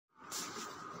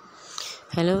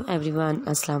Hello everyone,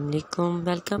 Assalamu alaikum.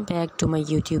 Welcome back to my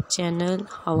YouTube channel.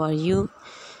 How are you,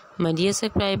 my dear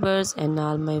subscribers and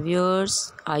all my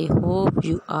viewers? I hope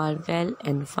you are well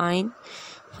and fine.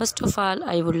 First of all,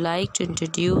 I would like to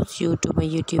introduce you to my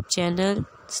YouTube channel,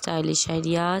 Stylish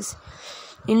Ideas.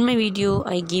 In my video,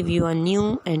 I give you a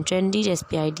new and trendy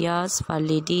recipe ideas for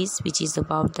ladies, which is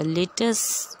about the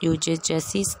latest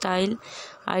dressy style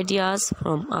ideas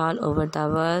from all over the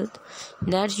world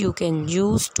that you can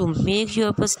use to make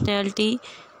your personality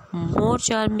more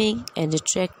charming and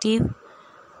attractive.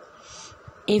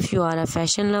 If you are a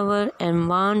fashion lover and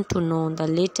want to know the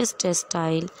latest dress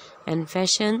style and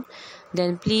fashion,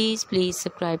 then please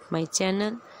subscribe my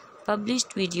channel.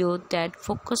 Published video that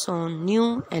focus on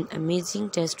new and amazing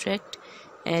dress trend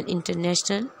and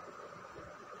international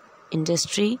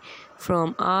industry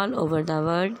from all over the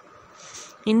world.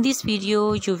 In this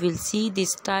video, you will see the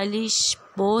stylish,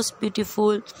 most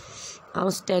beautiful,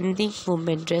 outstanding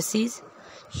women dresses.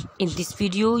 In this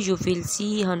video, you will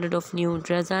see 100 of new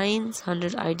designs,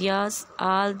 100 ideas.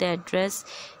 All that dress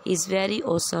is very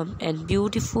awesome and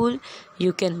beautiful.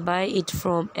 You can buy it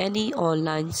from any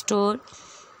online store.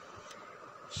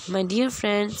 My dear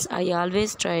friends, I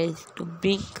always try to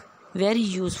bring very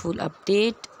useful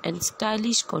update and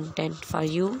stylish content for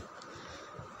you.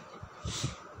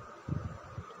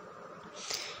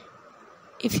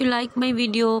 If you like my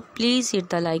video, please hit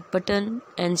the like button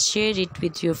and share it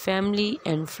with your family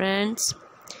and friends.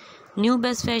 New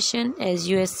best fashion as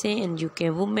USA and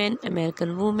UK women,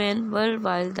 American women,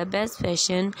 worldwide the best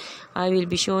fashion I will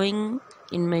be showing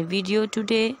in my video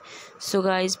today. So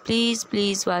guys, please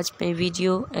watch my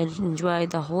video and enjoy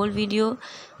the whole video,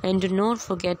 and do not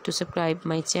forget to subscribe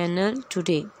my channel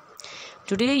today.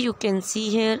 Today you can see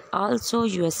here also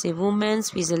USA women,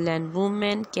 Switzerland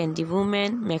women, Candy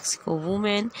women, Mexico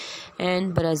women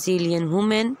and Brazilian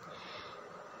women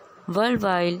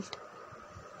worldwide.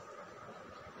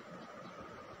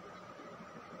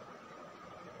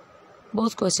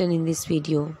 Both questions in this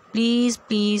video. Please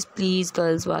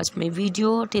girls, watch my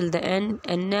video till the end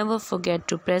and never forget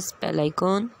to press bell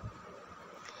icon.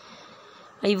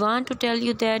 I want to tell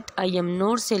you that I am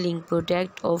not selling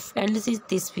product of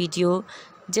this video,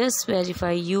 just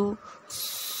verify you.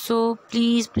 So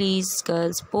please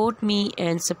girls, support me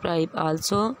and subscribe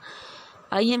also.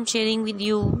 I am sharing with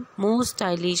you most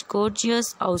stylish,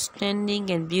 gorgeous,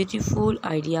 outstanding and beautiful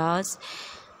ideas.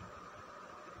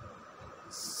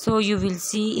 So you will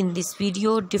see in this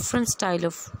video different style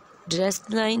of dress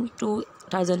design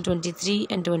 2023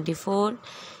 and 24.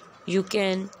 You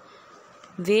can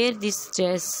wear this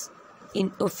dress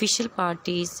in official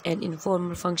parties and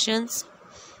informal functions.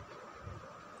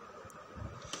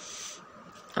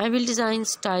 I will design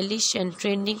stylish and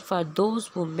trending for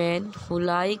those women who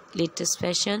like latest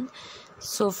fashion.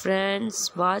 So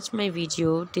friends, watch my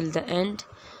video till the end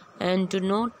and do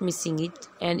not missing it,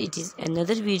 and it is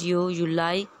another video you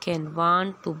like and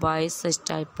want to buy such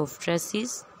type of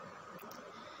dresses.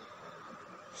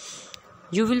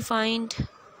 You will find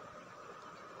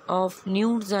of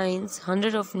new designs,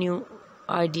 100 of new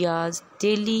ideas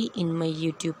daily in my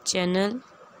YouTube channel.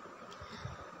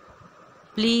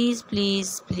 Please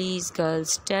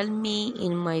girls, tell me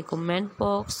in my comment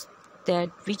box that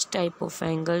which type of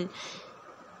angle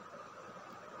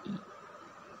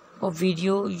of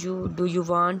video do you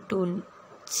want to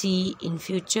see in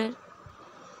future.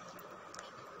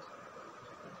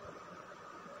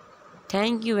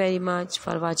 Thank you very much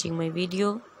for watching my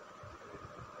video.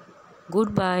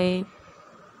 Goodbye.